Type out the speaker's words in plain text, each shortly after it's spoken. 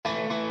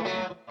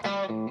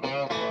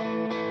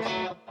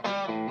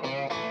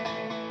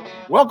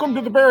Welcome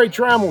to the Barry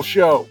Trammell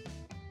Show.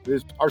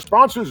 Our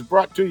sponsor is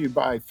brought to you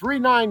by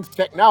 39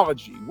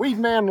 Technology,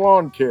 Weaveman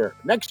Lawn Care,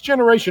 Next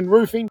Generation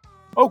Roofing,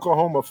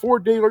 Oklahoma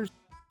Ford Dealers,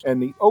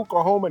 and the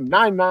Oklahoma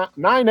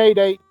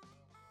 988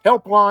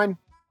 Helpline.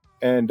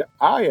 And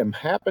I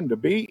happen to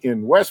be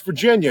in West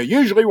Virginia.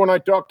 Usually when I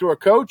talk to a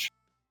coach,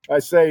 I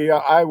say,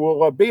 I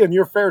will be in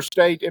your fair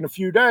state in a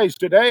few days.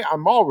 Today,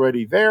 I'm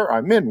already there.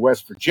 I'm in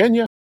West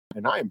Virginia,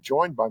 and I am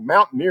joined by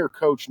Mountaineer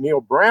coach Neal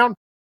Brown.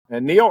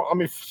 And Neal,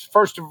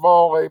 first of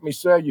all, let me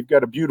say you've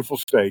got a beautiful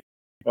state.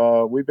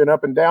 We've been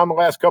up and down the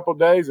last couple of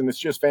days, and it's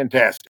just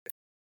fantastic.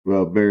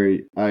 Well,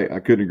 Barry, I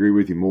couldn't agree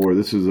with you more.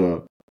 This is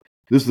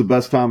the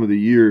best time of the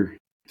year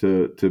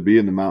to be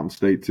in the Mountain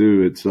State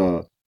too. It's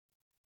the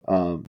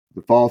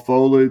fall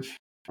foliage.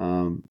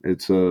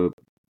 It's a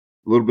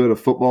little bit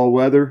of football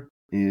weather,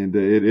 and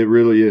it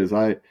really is.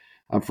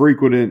 I'm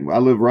frequenting. I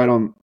live right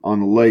on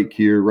the lake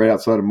here, right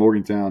outside of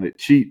Morgantown at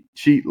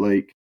Cheat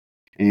Lake,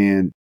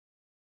 and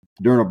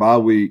during a bye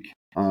week,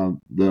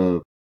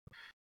 the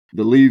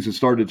leaves had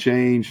started to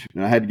change,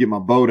 and I had to get my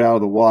boat out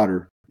of the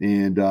water,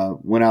 and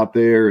went out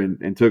there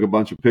and took a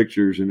bunch of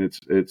pictures, and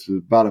it's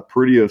about as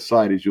pretty a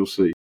sight as you'll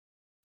see.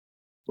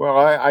 Well,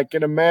 I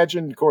can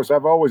imagine. Of course,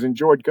 I've always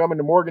enjoyed coming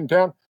to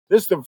Morgantown.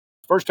 This is the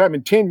first time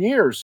in 10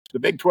 years the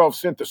Big 12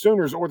 sent the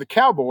Sooners or the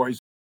Cowboys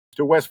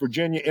to West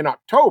Virginia in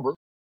October,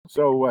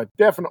 so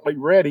definitely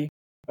ready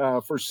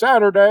for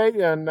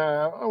Saturday. And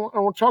I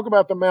want to talk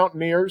about the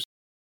Mountaineers.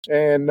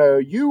 And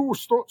you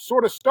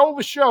sort of stole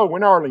the show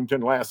in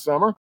Arlington last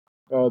summer.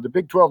 The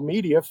Big 12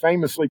 media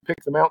famously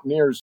picked the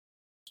Mountaineers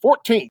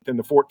 14th in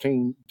the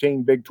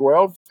 14-team Big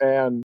 12.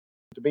 And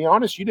to be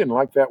honest, you didn't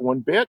like that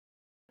one bit.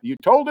 You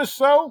told us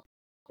so.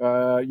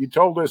 You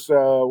told us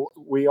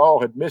we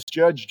all had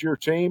misjudged your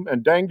team.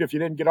 And danged if you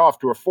didn't get off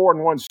to a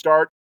 4-1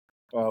 start,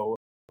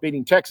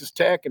 beating Texas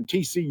Tech and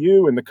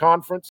TCU in the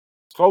conference.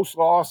 Close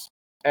loss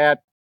at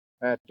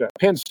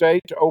Penn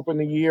State to open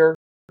the year.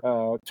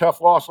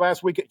 Tough loss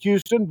last week at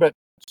Houston, but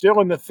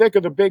still in the thick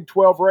of the Big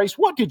 12 race.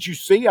 What did you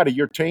see out of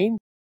your team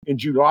in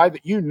July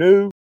that you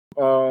knew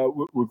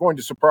were going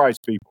to surprise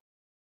people?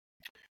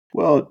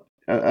 Well,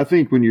 I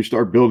think when you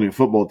start building a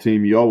football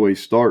team, you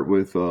always start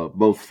with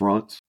both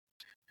fronts.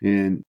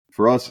 And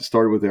for us, it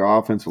started with our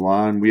offensive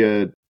line. We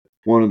had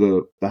one of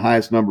the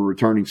highest number of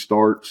returning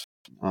starts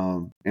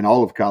in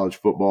all of college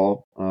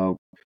football.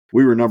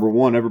 We were number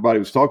one. Everybody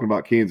was talking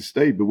about Kansas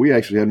State, but we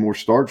actually had more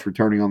starts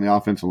returning on the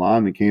offensive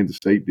line than Kansas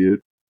State did.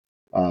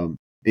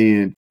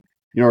 And,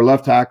 our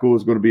left tackle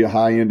is going to be a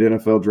high-end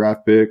NFL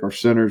draft pick. Our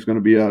center is going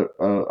to be a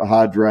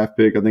high draft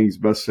pick. I think he's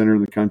the best center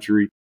in the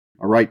country.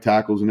 Our right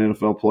tackle is an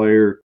NFL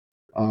player.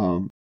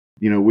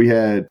 We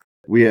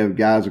have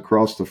guys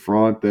across the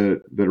front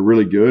that are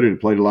really good and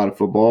played a lot of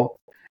football.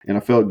 And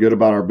I felt good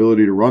about our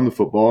ability to run the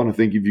football. And I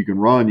think if you can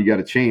run, you got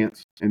a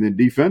chance. And then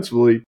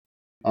defensively,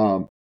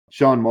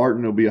 Sean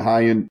Martin will be a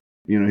high-end,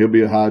 he'll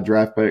be a high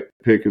draft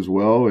pick as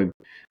well. And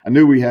I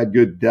knew we had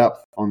good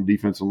depth on the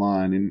defensive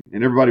line. And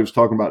everybody was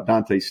talking about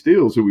Dante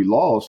Steels, who we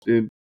lost.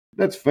 And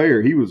that's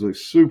fair. He was a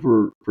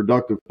super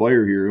productive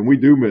player here, and we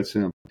do miss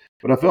him.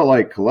 But I felt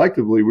like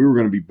collectively we were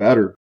going to be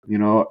better,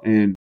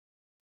 and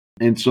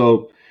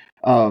so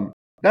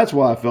that's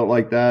why I felt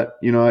like that,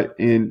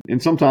 and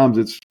sometimes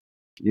it's,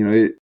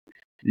 you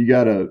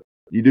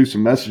do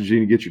some messaging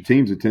to get your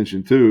team's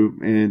attention too.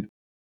 And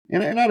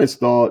I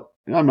just thought,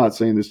 and I'm not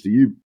saying this to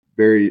you,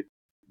 Barry,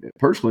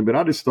 personally, but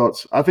I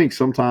think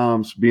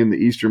sometimes being the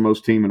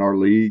easternmost team in our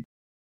league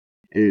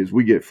is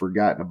we get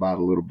forgotten about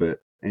a little bit.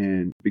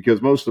 And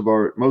because most of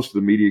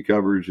the media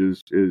coverage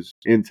is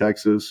in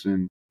Texas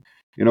and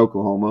in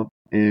Oklahoma.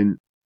 And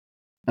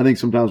I think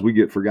sometimes we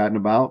get forgotten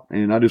about.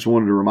 And I just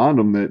wanted to remind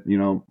them that,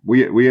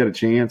 we had a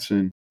chance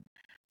and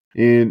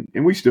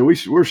we're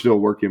still a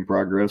work in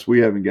progress. We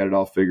haven't got it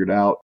all figured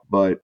out,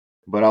 but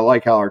I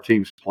like how our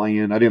team's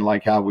playing. I didn't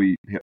like how we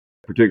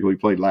particularly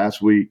played last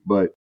week,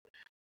 but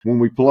when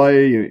we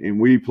play and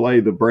we play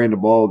the brand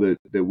of ball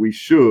that we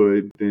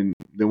should, then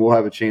we'll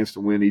have a chance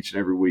to win each and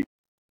every week.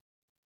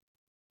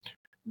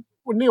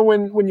 Well, Neal,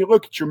 when you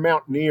look at your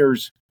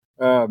Mountaineers,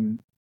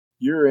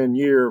 you're in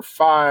year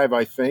 5,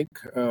 I think,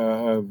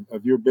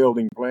 of your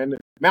building plan.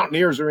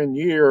 Mountaineers are in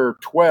year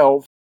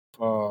 12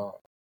 of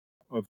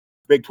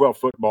Big 12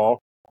 football.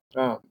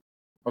 I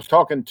was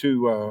talking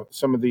to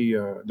some of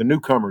the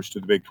newcomers to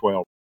the Big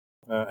 12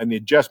 and the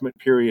adjustment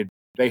period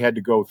they had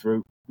to go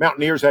through.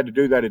 Mountaineers had to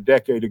do that a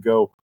decade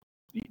ago.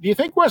 Do you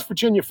think West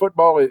Virginia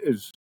football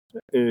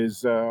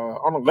is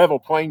on a level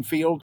playing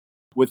field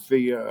with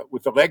the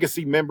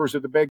legacy members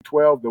of the Big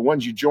 12, the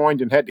ones you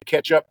joined and had to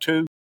catch up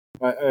to?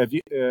 Have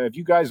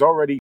you guys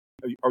already?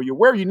 Are you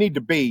where you need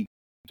to be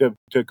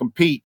to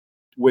compete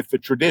with the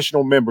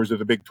traditional members of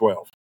the Big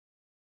 12?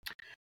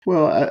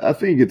 Well, I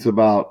think it's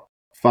about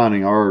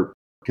finding our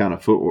kind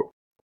of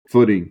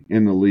footing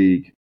in the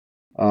league.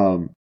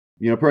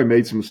 Probably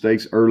made some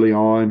mistakes early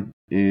on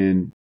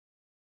and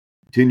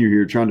tenure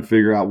here, trying to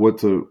figure out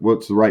what's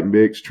the right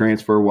mix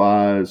transfer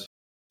wise,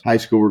 high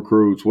school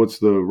recruits, what's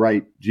the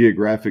right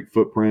geographic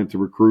footprint to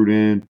recruit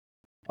in.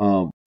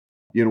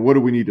 what do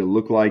we need to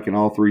look like in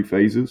all three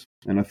phases?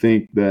 And I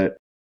think that,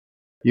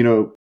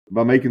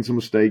 by making some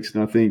mistakes,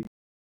 and I think,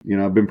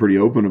 I've been pretty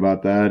open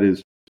about that,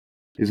 is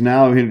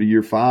now into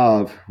year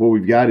 5, what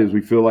we've got is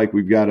we feel like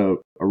we've got a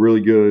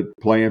really good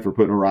plan for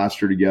putting a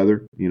roster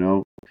together,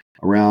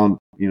 around,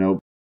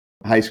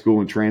 high school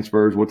and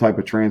transfers, what type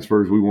of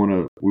transfers we want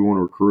to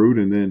recruit,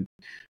 and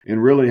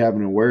really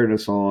having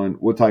awareness on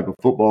what type of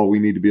football we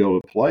need to be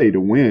able to play to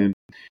win.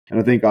 And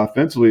I think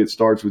offensively it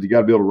starts with you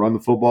got to be able to run the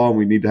football, and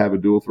we need to have a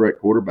dual threat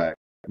quarterback,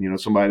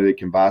 somebody that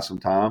can buy some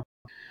time.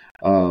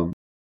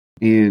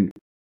 And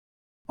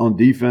on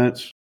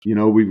defense,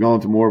 we've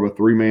gone to more of a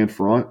 3-man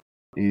front,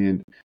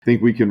 and I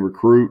think we can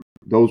recruit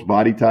those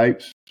body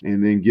types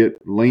and then get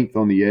length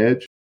on the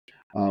edge.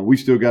 We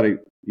still got to,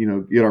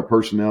 get our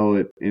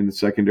personnel in the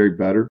secondary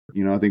better.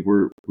 I think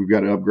we've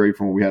got to upgrade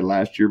from what we had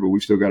last year, but we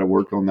still got to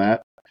work on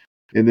that.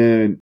 And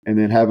then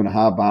having a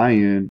high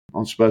buy-in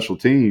on special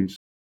teams.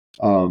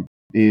 And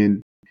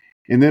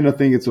then I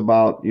think it's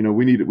about,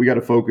 we got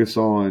to focus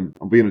on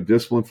being a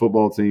disciplined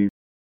football team.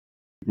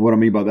 And what I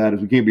mean by that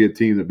is we can't be a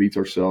team that beats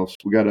ourselves.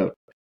 We got to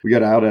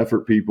out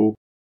effort people.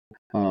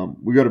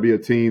 We got to be a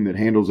team that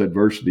handles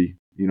adversity,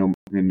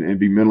 and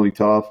be mentally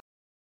tough.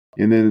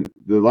 And then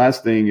the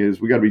last thing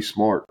is we got to be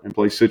smart and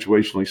play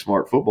situationally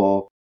smart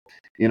football.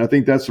 And I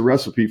think that's the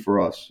recipe for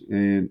us.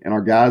 And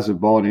our guys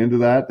have bought into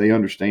that. They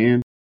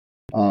understand.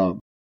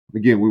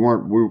 Again, we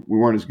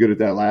weren't as good at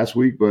that last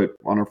week, but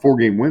on our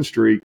 4-game win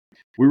streak,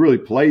 we really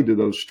played to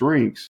those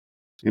strengths.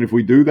 And if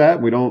we do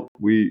that,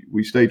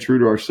 we stay true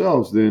to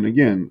ourselves, then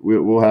again,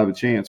 we'll have a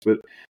chance. But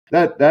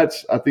I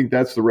think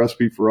that's the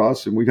recipe for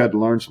us. And we've had to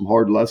learn some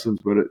hard lessons,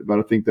 but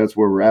I think that's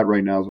where we're at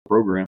right now as a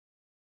program.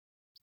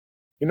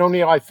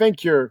 Neal, I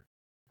think your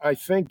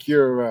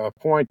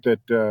point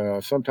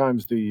that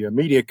sometimes the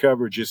media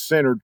coverage is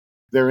centered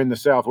there in the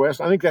Southwest,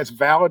 I think that's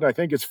valid. I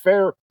think it's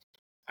fair.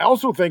 I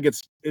also think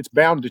it's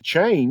bound to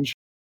change.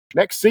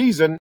 Next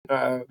season,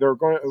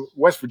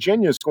 West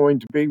Virginia is going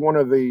to be one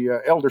of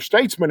the elder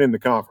statesmen in the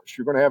conference.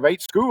 You're going to have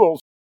 8 schools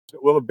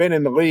that will have been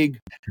in the league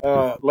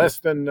less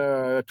than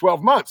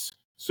 12 months.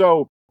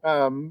 So,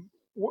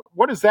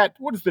 what is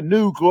the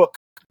new look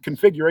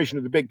configuration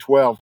of the Big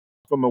 12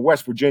 from a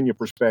West Virginia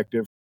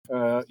perspective?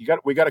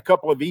 We got a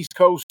couple of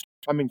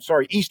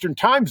Eastern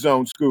time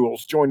zone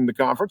schools joining the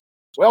conference.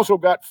 We also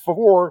got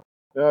 4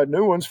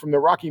 new ones from the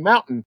Rocky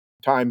Mountain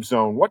time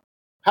zone.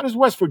 How does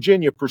West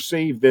Virginia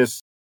perceive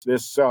this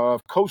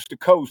coast to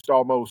coast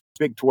almost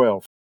Big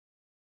 12?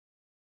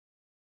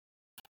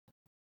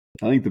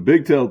 I think the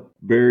big tell,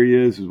 Barry,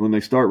 is when they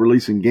start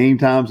releasing game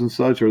times and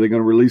such. Are they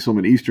going to release them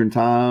in Eastern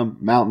time,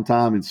 Mountain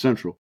time, and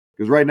Central?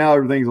 Because right now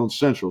everything's on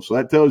Central, so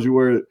that tells you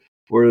where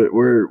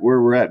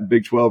we're at in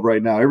Big 12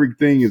 right now.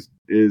 Everything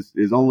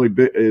is only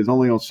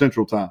on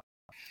Central time,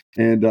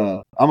 and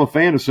I'm a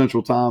fan of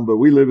Central time, but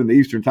we live in the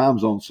Eastern time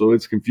zone, so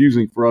it's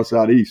confusing for us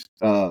out east.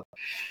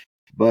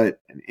 But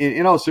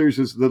in all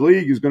seriousness, the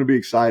league is going to be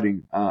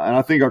exciting, and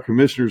I think our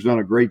commissioner's done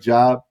a great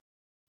job.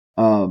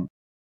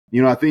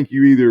 I think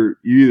you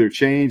either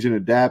change and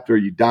adapt or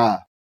you die,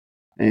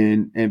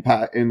 and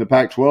the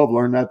Pac-12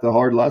 learned that the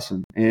hard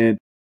lesson. And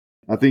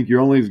I think you're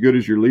only as good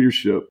as your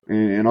leadership,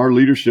 and our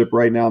leadership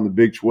right now in the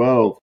Big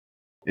 12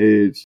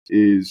 is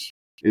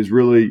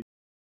really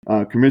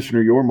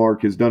Commissioner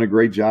Yormark has done a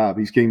great job.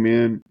 He's came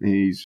in,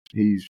 he's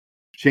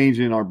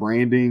changing our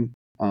branding.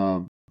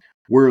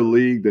 We're a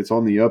league that's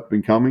on the up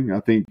and coming,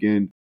 I think,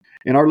 and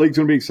our league's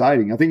going to be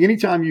exciting. I think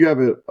anytime you have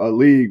a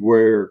league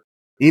where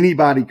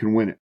anybody can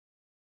win it,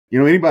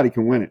 anybody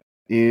can win it,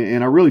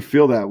 and I really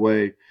feel that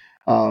way.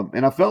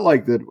 And I felt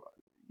like that,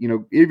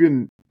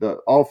 even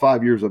all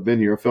 5 years I've been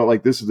here, I felt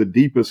like this is the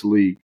deepest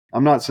league.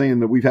 I'm not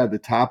saying that we've had the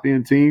top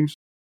end teams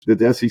that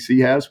the SEC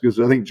has, because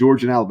I think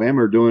Georgia and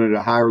Alabama are doing it at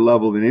a higher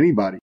level than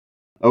anybody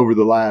over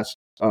the last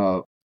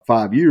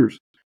 5 years.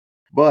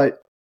 But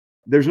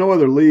there's no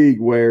other league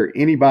where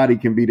anybody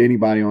can beat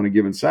anybody on a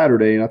given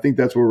Saturday, and I think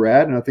that's where we're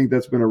at, and I think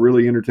that's been a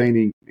really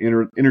entertaining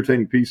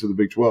piece of the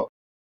Big 12.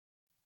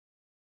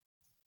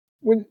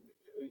 When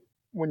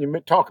you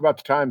talk about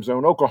the time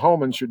zone,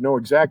 Oklahomans should know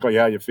exactly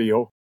how you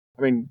feel.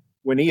 I mean,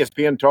 when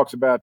ESPN talks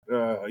about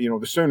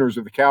the Sooners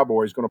or the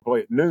Cowboys going to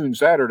play at noon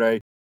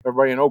Saturday,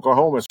 everybody in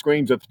Oklahoma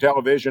screams at the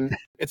television,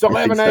 "It's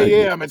 11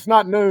 a.m. It's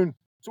not noon."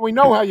 So we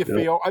know how you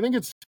feel. I think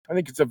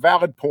it's a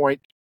valid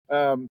point.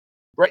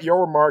 Brett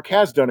Yormark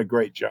has done a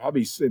great job.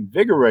 He's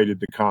invigorated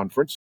the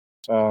conference.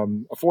 A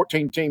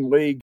 14-team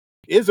league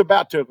is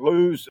about to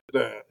lose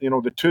the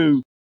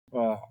 2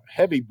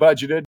 heavy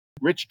budgeted,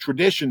 rich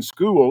tradition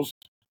schools.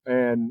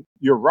 And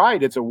you're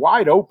right, it's a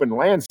wide open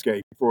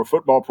landscape for a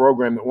football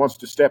program that wants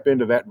to step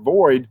into that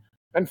void.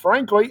 And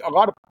frankly, a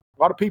lot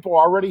of people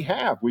already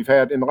have. We've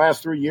had, in the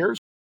last 3 years,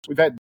 we've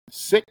had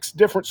 6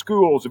 different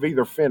schools have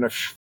either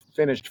finished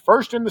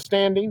first in the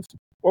standings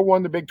or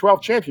won the Big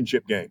 12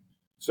 championship game.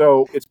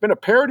 So it's been a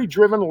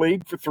parity-driven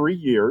league for 3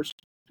 years.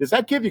 Does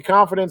that give you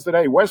confidence that,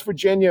 hey, West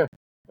Virginia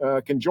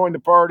can join the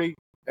party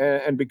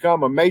and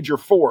become a major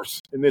force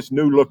in this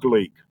new look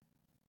league?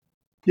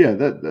 Yeah,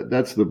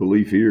 that's the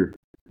belief here.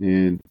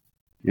 And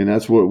And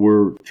that's what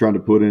we're trying to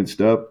put in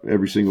step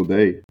every single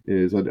day.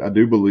 Is I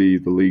do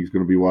believe the league's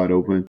going to be wide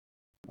open,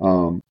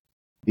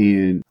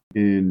 and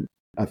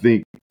I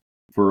think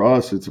for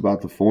us it's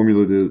about the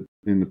formula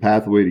and the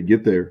pathway to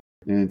get there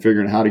and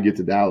figuring out how to get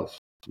to Dallas.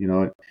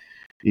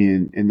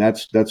 And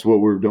that's what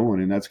we're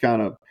doing, and that's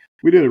kind of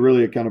we did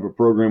a kind of a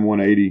program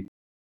 180.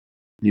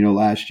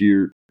 Last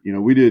year,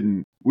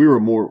 we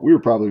were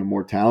probably a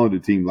more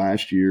talented team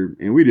last year,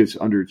 and we just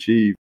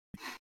underachieved,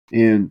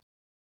 and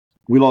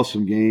we lost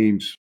some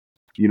games,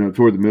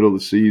 toward the middle of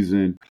the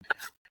season,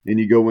 and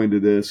you go into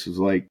this as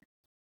like,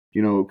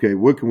 okay,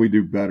 what can we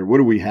do better? What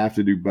do we have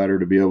to do better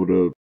to be able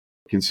to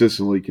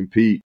consistently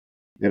compete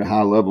at a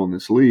high level in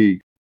this league?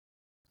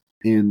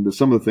 And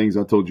some of the things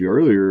I told you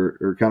earlier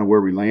are kind of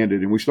where we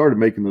landed, and we started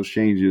making those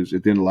changes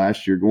at the end of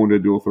last year, going to a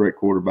dual threat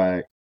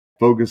quarterback,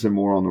 focusing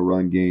more on the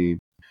run game.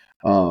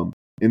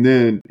 And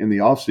then in the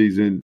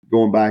offseason,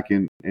 going back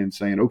and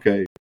saying,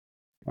 okay,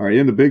 all right,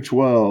 in the Big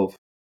 12,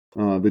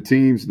 the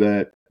teams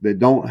that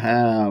don't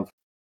have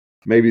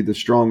maybe the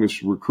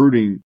strongest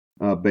recruiting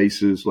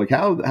bases, like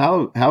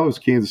how has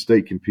Kansas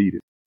State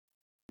competed?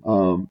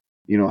 How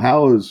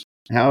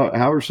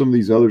are some of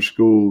these other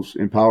schools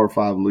in Power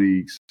 5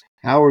 leagues?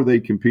 How are they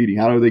competing?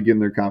 How are they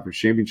getting their conference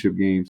championship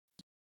games?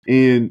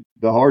 And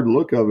the hard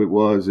look of it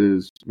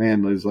is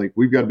like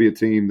we've got to be a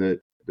team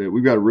that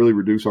we've got to really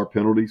reduce our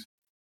penalties.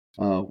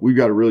 We've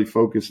got to really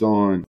focus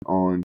on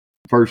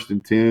 1st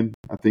and 10.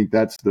 I think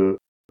that's the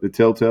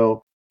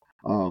telltale.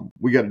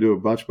 We got to do a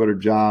much better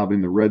job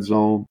in the red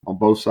zone on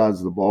both sides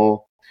of the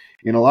ball.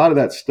 And a lot of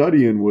that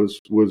studying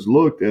was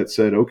looked at,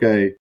 said,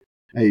 okay,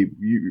 hey,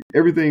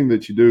 everything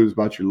that you do is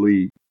about your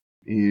league,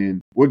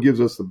 and what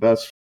gives us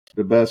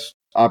the best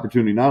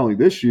opportunity not only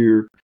this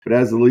year, but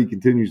as the league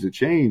continues to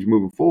change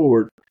moving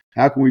forward,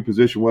 how can we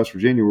position West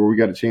Virginia where we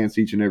got a chance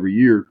each and every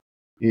year?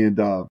 And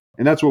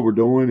that's what we're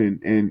doing.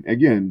 And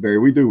again, Barry,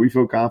 we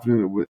feel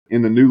confident that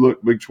in the new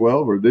look Big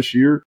 12 or this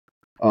year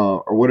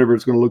or whatever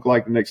it's going to look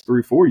like the next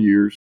 3-4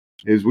 years,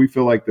 is we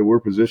feel like that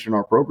we're positioning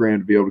our program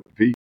to be able to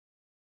compete.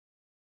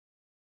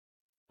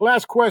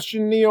 Last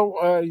question,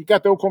 Neal. You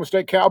got the Oklahoma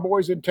State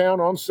Cowboys in town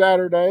on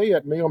Saturday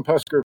at Milan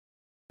Pusker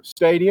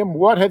Stadium.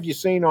 What have you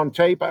seen on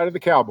tape out of the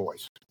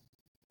Cowboys?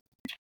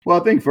 Well,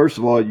 I think, first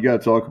of all, you got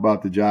to talk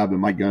about the job that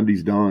Mike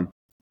Gundy's done.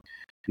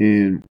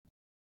 And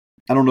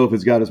I don't know if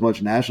it's got as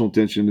much national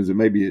attention as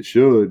maybe it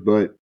should,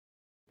 but,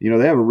 they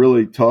have a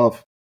really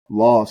tough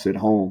loss at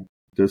home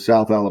to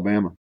South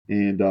Alabama.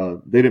 And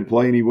they didn't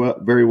play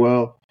very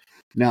well.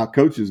 Now,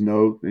 coaches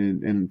know,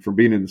 and from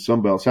being in the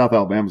Sun Belt, South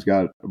Alabama's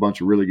got a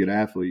bunch of really good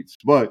athletes.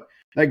 But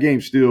that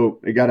game still,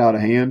 it got out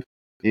of hand.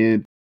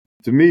 And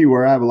to me,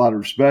 where I have a lot of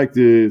respect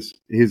is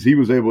he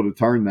was able to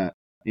turn that.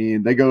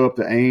 And they go up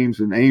to Ames,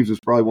 and Ames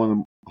is probably one of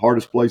the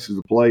hardest places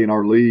to play in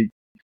our league.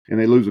 And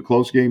they lose a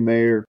close game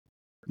there.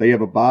 They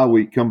have a bye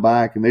week, come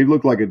back, and they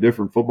look like a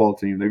different football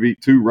team. They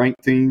beat 2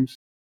 ranked teams.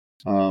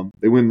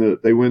 They win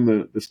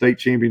the state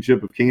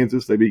championship of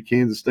Kansas. They beat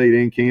Kansas State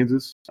and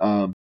Kansas.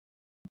 And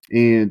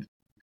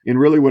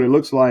really what it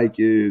looks like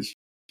is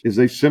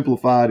they've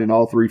simplified in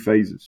all 3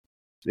 phases.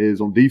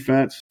 Is on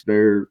defense,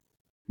 they're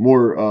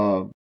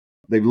more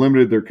they've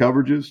limited their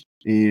coverages,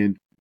 and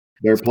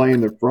they're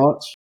playing their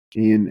fronts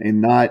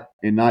and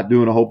not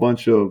doing a whole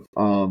bunch of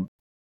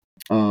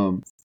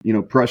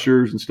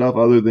pressures and stuff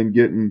other than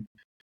getting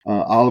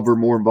Oliver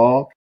more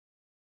involved.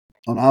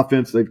 On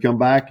offense, they've come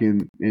back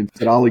and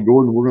said, Ollie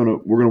Gordon, we're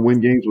gonna win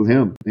games with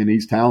him, and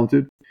he's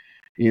talented.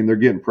 And they're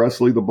getting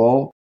Presley the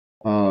ball,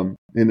 and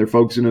they're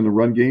focusing in the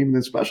run game. And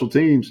then special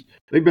teams,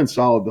 they've been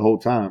solid the whole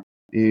time,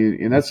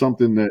 and that's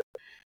something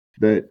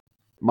that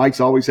Mike's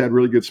always had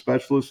really good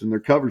specialists, and their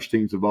coverage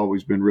teams have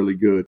always been really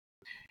good.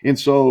 And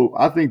so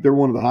I think they're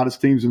one of the hottest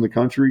teams in the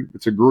country.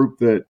 It's a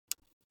group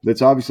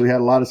that's obviously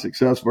had a lot of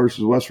success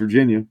versus West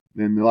Virginia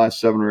in the last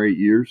 7 or 8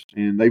 years,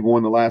 and they've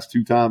won the last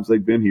 2 times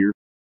they've been here.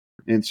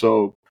 And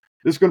so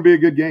this is going to be a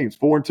good game. It's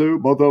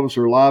 4-2. Both of us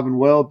are alive and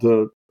well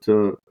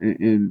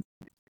in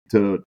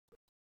the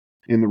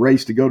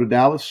race to go to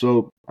Dallas.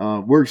 So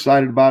we're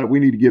excited about it. We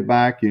need to get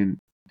back and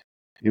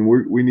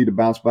we need to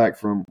bounce back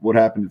from what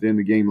happened at the end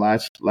of the game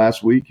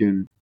last week.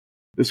 And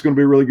this is going to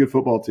be a really good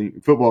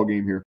football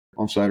game here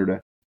on Saturday.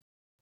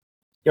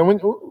 Yeah,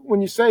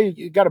 when you say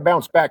you got to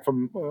bounce back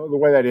from the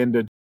way that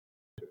ended,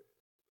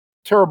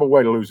 terrible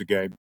way to lose a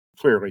game,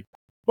 clearly.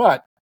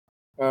 But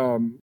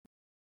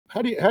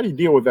how do you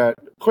deal with that?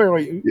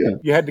 Clearly,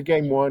 You had the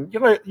game won.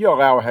 You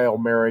allow a Hail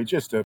Mary,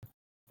 just a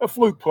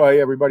fluke play.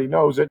 Everybody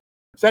knows it.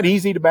 Is that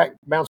easy to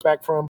bounce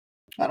back from?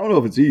 I don't know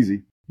if it's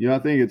easy. I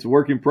think it's a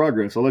work in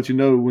progress. I'll let you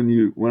know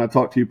when I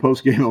talk to you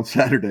post game on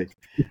Saturday.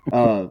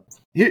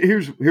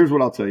 Here's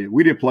what I'll tell you.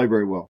 We didn't play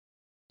very well.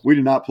 We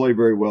did not play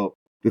very well.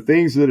 The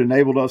things that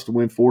enabled us to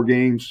win 4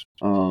 games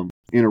in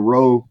a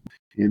row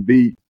and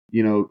beat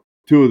 2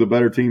 of the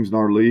better teams in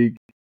our league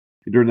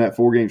during that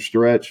 4-game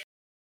stretch,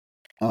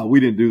 we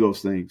didn't do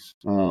those things.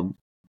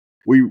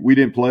 We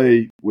didn't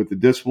play with the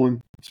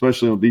discipline,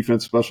 especially on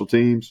defense, special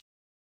teams.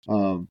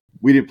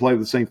 We didn't play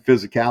with the same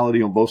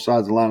physicality on both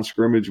sides of the line of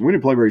scrimmage. We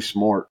didn't play very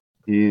smart.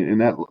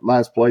 And that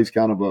last play is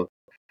kind of a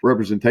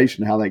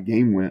representation of how that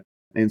game went.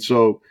 And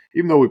so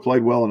even though we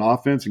played well in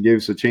offense and gave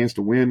us a chance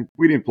to win,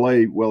 we didn't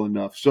play well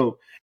enough. So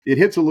it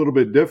hits a little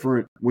bit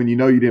different when you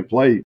know you didn't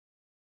play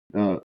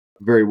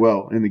very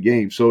well in the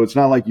game. So it's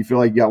not like you feel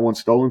like you got one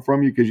stolen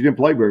from you because you didn't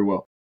play very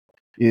well.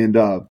 And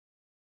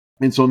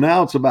so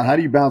now it's about how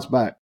do you bounce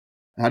back?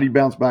 How do you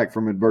bounce back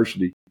from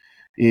adversity?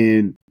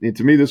 And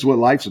to me, this is what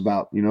life's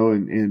about,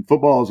 and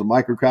football is a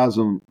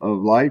microcosm of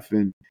life.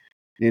 And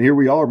here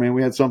we are, man.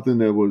 We had something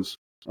that was,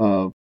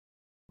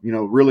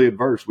 really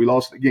adverse. We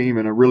lost the game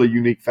in a really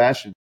unique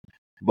fashion.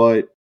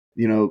 But,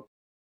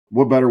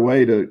 what better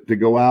way to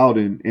go out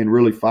and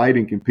really fight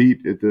and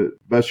compete at the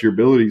best of your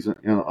abilities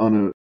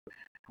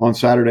on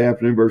Saturday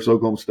afternoon versus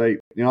Oklahoma State?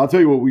 I'll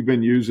tell you what we've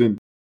been using,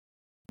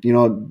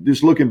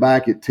 just looking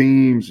back at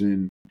teams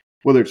and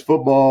whether it's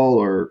football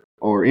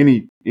or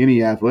any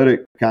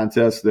athletic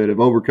contests that have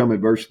overcome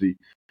adversity.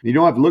 You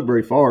don't have to look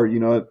very far.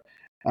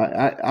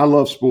 I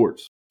love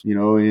sports,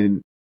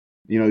 and,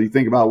 you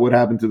think about what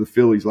happened to the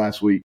Phillies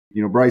last week.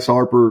 Bryce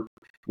Harper,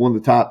 one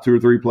of the top 2 or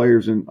 3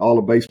 players in all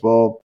of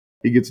baseball.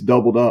 He gets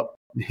doubled up,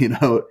 and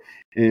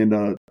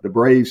the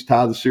Braves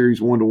tie the series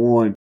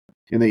 1-1,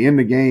 and they end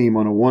the game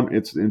on a one.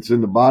 It's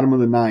in the bottom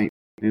of the ninth,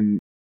 and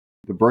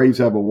the Braves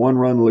have a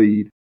 1-run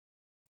lead,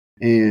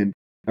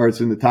 or it's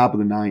in the top of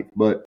the ninth,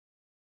 but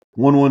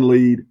 1-1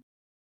 lead.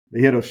 They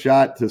hit a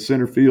shot to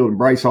center field, and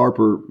Bryce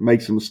Harper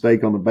makes a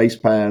mistake on the base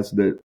pass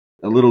that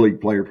a Little League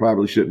player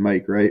probably shouldn't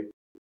make, right?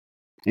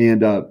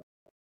 And I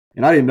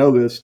didn't know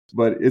this,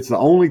 but it's the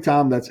only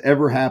time that's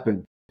ever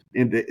happened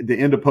in the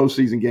end of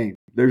postseason game.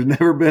 There's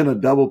never been a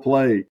double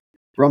play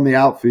from the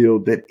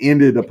outfield that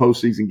ended a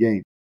postseason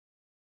game.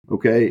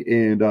 Okay,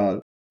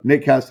 and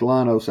Nick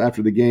Castellanos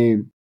after the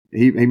game,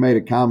 he made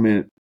a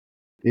comment,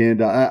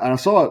 and I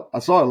saw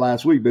it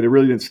last week, but it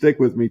really didn't stick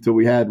with me till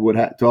I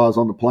was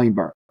on the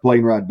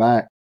plane ride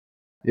back.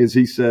 Is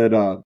he said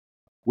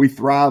we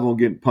thrive on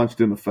getting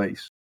punched in the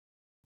face,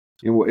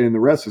 and the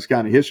rest is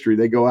kind of history.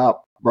 They go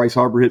out. Bryce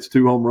Harper hits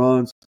 2 home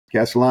runs.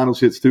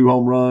 Castellanos hits 2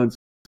 home runs,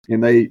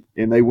 and they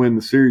win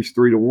the series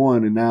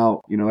 3-1. And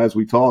now, as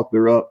we talk,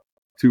 they're up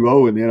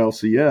 2-0 in the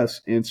NLCS.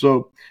 And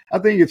so I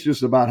think it's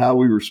just about how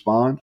we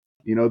respond.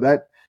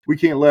 That we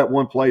can't let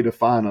one play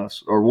define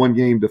us or one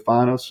game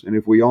define us. And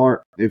if we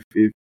aren't, if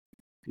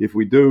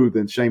we do,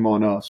 then shame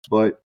on us.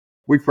 But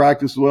we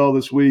practiced well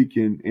this week,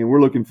 and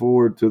we're looking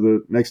forward to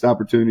the next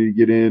opportunity to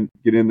get in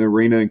the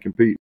arena and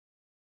compete.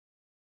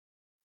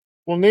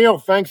 Well, Neal,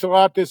 thanks a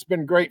lot. This has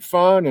been great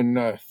fun,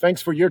 and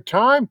thanks for your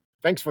time.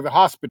 Thanks for the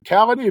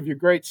hospitality of your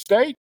great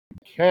state.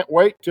 Can't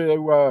wait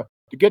to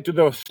get to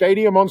the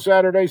stadium on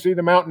Saturday, see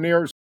the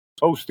Mountaineers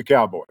host the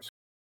Cowboys.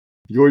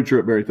 Enjoy your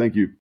trip, Barry. Thank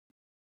you.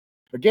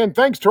 Again,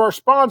 thanks to our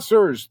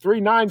sponsors,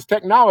 3-9's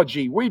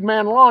Technology,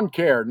 Weedman Lawn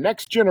Care,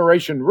 Next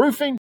Generation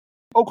Roofing,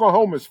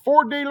 Oklahoma's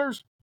Ford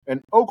Dealers,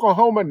 and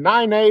Oklahoma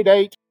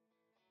 988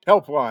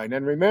 Helpline.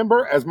 And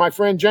remember, as my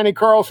friend Jenny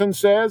Carlson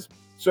says,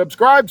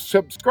 subscribe.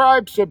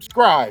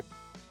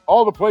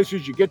 All the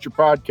places you get your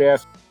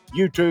podcast: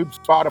 YouTube,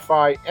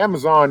 Spotify,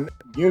 Amazon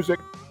Music,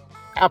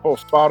 Apple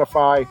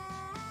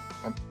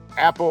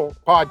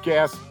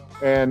Podcasts.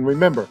 And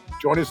remember,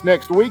 join us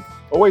next week.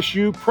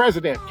 OSU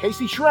President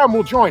Casey Schrum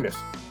will join us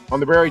on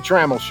the Barry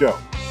Trammell Show.